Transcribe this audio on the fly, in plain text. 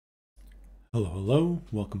Hello,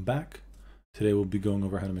 welcome back. Today we'll be going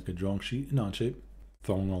over how to make a drawing sheet in OnShape,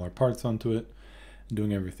 throwing all our parts onto it, and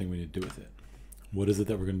doing everything we need to do with it. What is it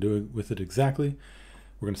that we're going to do with it exactly?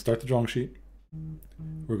 We're going to start the drawing sheet.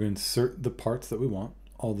 We're going to insert the parts that we want,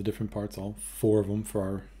 all the different parts, all 4 of them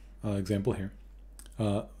for our example here.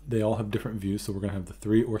 They all have different views, so we're going to have the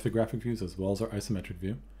 3 orthographic views as well as our isometric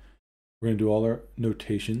view. We're going to do all our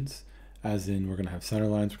notations, as in we're going to have center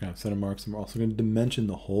lines, we're going to have center marks, and we're also going to dimension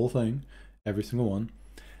the whole thing, every single one.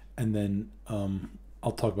 And then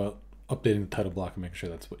I'll talk about updating the title block and making sure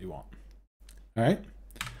that's what you want. All right,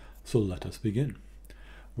 so let us begin.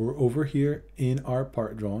 We're over here in our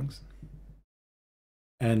part drawings.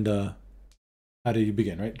 And how do you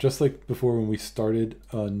begin, right? Just like before when we started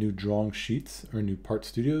new drawing sheets or new part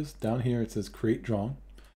studios, down here it says create drawing.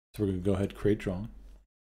 So we're going to go ahead, create drawing.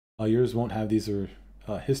 Yours won't have these or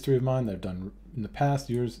history of mine that I've done in the past.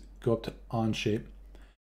 Yours go up to OnShape.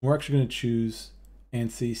 We're actually going to choose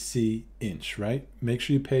ANSI C inch, right? Make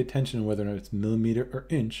sure you pay attention to whether or not it's millimeter or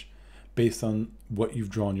inch based on what you've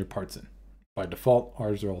drawn your parts in. By default,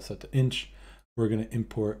 ours are all set to inch. We're going to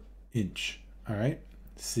import inch, all right?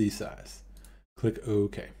 C size. Click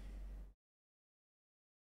OK.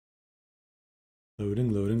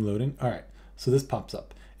 Loading, loading, loading. All right, so this pops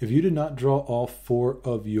up. If you did not draw all 4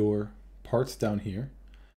 of your parts down here,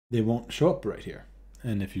 they won't show up right here.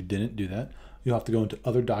 And if you didn't do that, you'll have to go into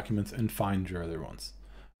other documents and find your other ones,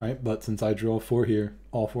 right? But since I drew all 4 here,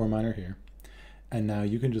 all 4 of mine are here. And now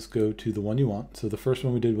you can just go to the one you want. So the first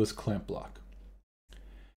one we did was clamp block.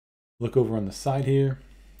 Look over on the side here.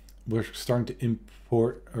 We're starting to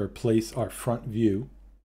import or place our front view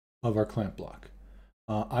of our clamp block.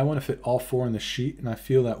 I want to fit all 4 in the sheet, and I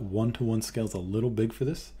feel that 1:1 scale is a little big for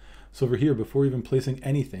this. So over here, before even placing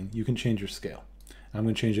anything, you can change your scale. I'm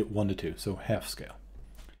going to change it 1:2, so half scale.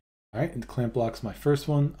 All right, and the clamp block's my first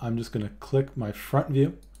one. I'm just going to click my front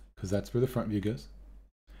view because that's where the front view goes.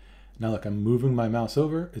 Now look, I'm moving my mouse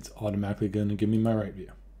over. It's automatically going to give me my right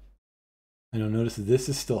view. And you'll notice this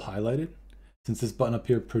is still highlighted. Since this button up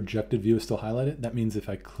here, projected view, is still highlighted, that means if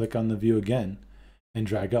I click on the view again and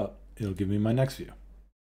drag up, it'll give me my next view.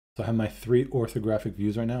 So I have my 3 orthographic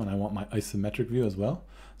views right now, and I want my isometric view as well.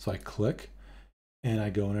 So I click and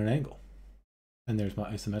I go in an angle. And there's my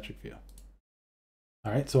isometric view.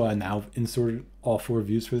 All right, so I now inserted all 4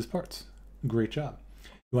 views for this parts. Great job.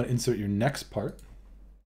 You want to insert your next part.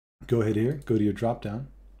 Go ahead here, go to your drop down.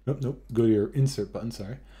 Nope, go to your insert button,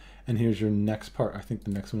 sorry. And here's your next part. I think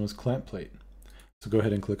the next one was clamp plate. So go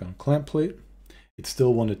ahead and click on clamp plate. It's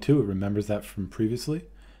still 1:2, it remembers that from previously.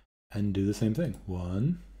 And do the same thing.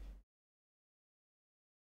 1,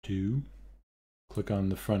 2, click on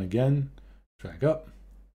the front again, drag up,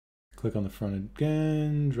 click on the front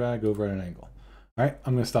again, drag over at an angle. All right,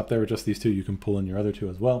 I'm going to stop there with just these 2. You can pull in your other 2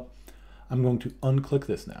 as well. I'm going to unclick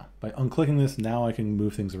this now. By unclicking this, now I can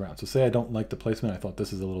move things around. So say I don't like the placement, I thought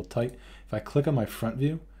this is a little tight. If I click on my front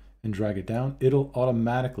view and drag it down, it'll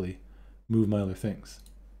automatically move my other things,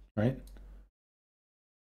 right?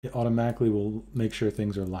 It automatically will make sure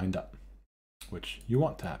things are lined up, which you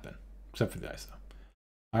want to happen, except for the ISO.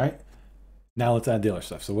 All right, now let's add the other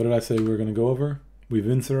stuff. So what did I say we were going to go over? We've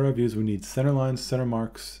inserted our views. We need center lines, center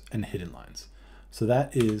marks, and hidden lines. So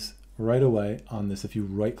that is right away on this. If you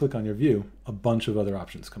right click on your view, a bunch of other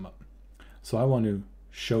options come up. So I want to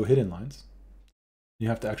show hidden lines. You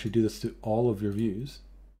have to actually do this to all of your views.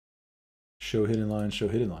 Show hidden lines,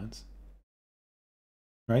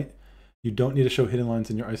 right? You don't need to show hidden lines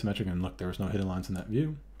in your isometric, and look, there was no hidden lines in that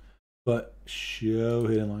view, but show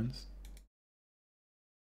hidden lines.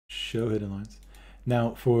 Show hidden lines.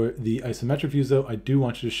 Now for the isometric views though, I do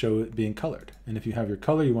want you to show it being colored. And if you have your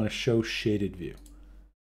color, you want to show shaded view.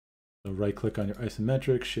 So right click on your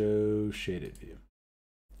isometric, show shaded view.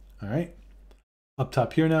 All right. Up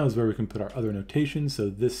top here now is where we can put our other notations.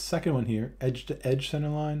 So this second one here, edge to edge center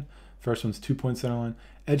line. First one's 2-point center line.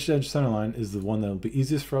 Edge to edge center line is the one that will be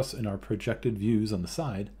easiest for us in our projected views on the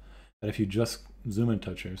side. That if you just zoom in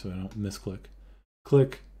touch here so I don't misclick,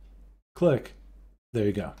 click, click, there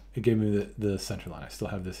you go. It gave me the center line. I still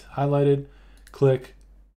have this highlighted. Click,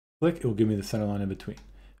 click, it will give me the center line in between.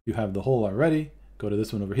 If you have the hole already, go to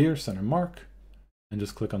this one over here, center mark, and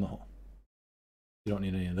just click on the hole. You don't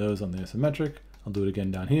need any of those on the isometric. I'll do it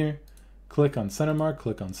again down here. Click on center mark,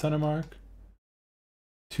 click on center mark.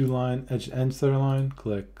 2 line, edge to edge center line,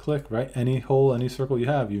 click, click, right? Any hole, any circle you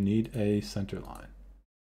have, you need a center line.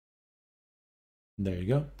 There you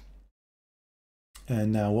go.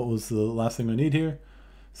 And now what was the last thing we need here?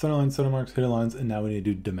 Center lines, center marks, hidden lines, and now we need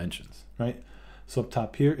to do dimensions, right? So up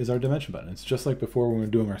top here is our dimension button. It's just like before when we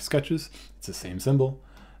were doing our sketches. It's the same symbol.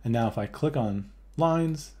 And now if I click on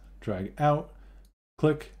lines, drag out,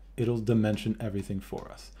 click, it'll dimension everything for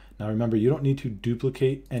us. Now remember, you don't need to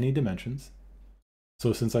duplicate any dimensions.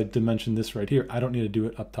 So since I dimensioned this right here, I don't need to do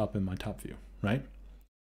it up top in my top view, right?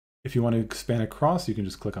 If you want to expand across, you can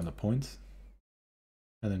just click on the points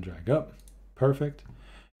and then drag up. Perfect.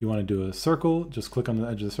 You want to do a circle, just click on the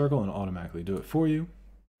edge of the circle and it'll automatically do it for you,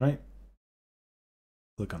 right?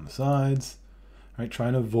 Click on the sides, right? Try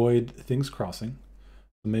and avoid things crossing.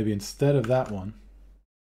 So maybe instead of that one,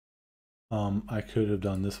 I could have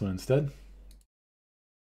done this one instead,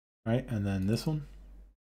 right? And then this one.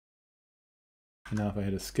 And now if I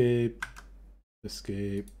hit escape,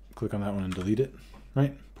 click on that one and delete it,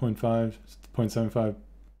 right? 0.5, 0.75,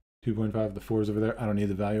 2.5, the 4 is over there. I don't need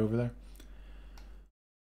the value over there.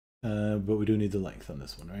 But we do need the length on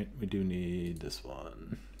this one, right? We do need this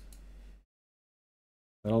one. Is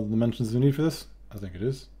that all the dimensions we need for this? I think it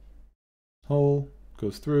is. Hole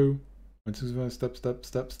goes through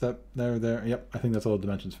 0.65, step, there. Yep, I think that's all the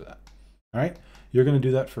dimensions for that. All right, you're going to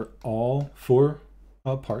do that for all 4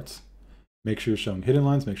 parts. Make sure you're showing hidden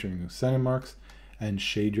lines, make sure you're using center marks, and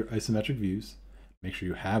shade your isometric views. Make sure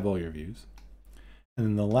you have all your views. And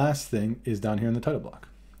then the last thing is down here in the title block.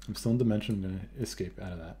 I'm still in dimension, I'm going to escape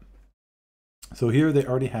out of that. So here they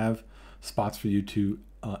already have spots for you to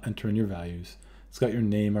enter in your values. It's got your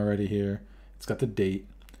name already here. It's got the date.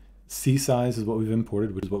 C size is what we've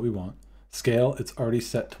imported, which is what we want. Scale, it's already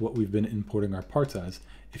set to what we've been importing our parts as.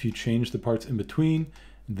 If you change the parts in between,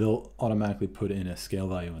 they'll automatically put in a scale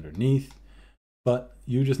value underneath. But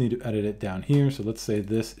you just need to edit it down here. So let's say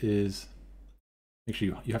this is, make sure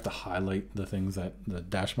you have to highlight the things that the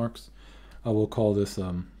dash marks. I will call this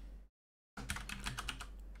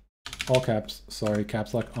all caps, sorry,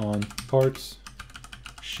 caps lock on parts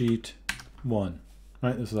sheet 1,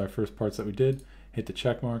 right? This is our first parts that we did. Hit the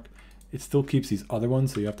check mark. It still keeps these other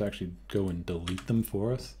ones, so you have to actually go and delete them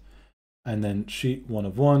for us. And then sheet 1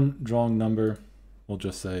 of 1, drawing number, we'll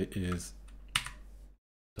just say is,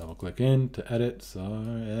 double click in to edit, sorry,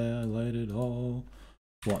 I light it all,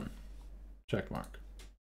 1, check mark.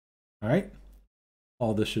 All right,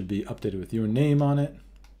 all this should be updated with your name on it.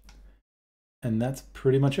 And that's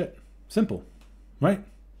pretty much it. Simple, right?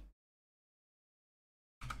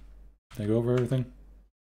 Did I go over everything?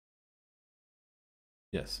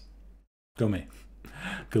 Yes. Go me.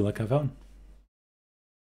 Good luck, have fun.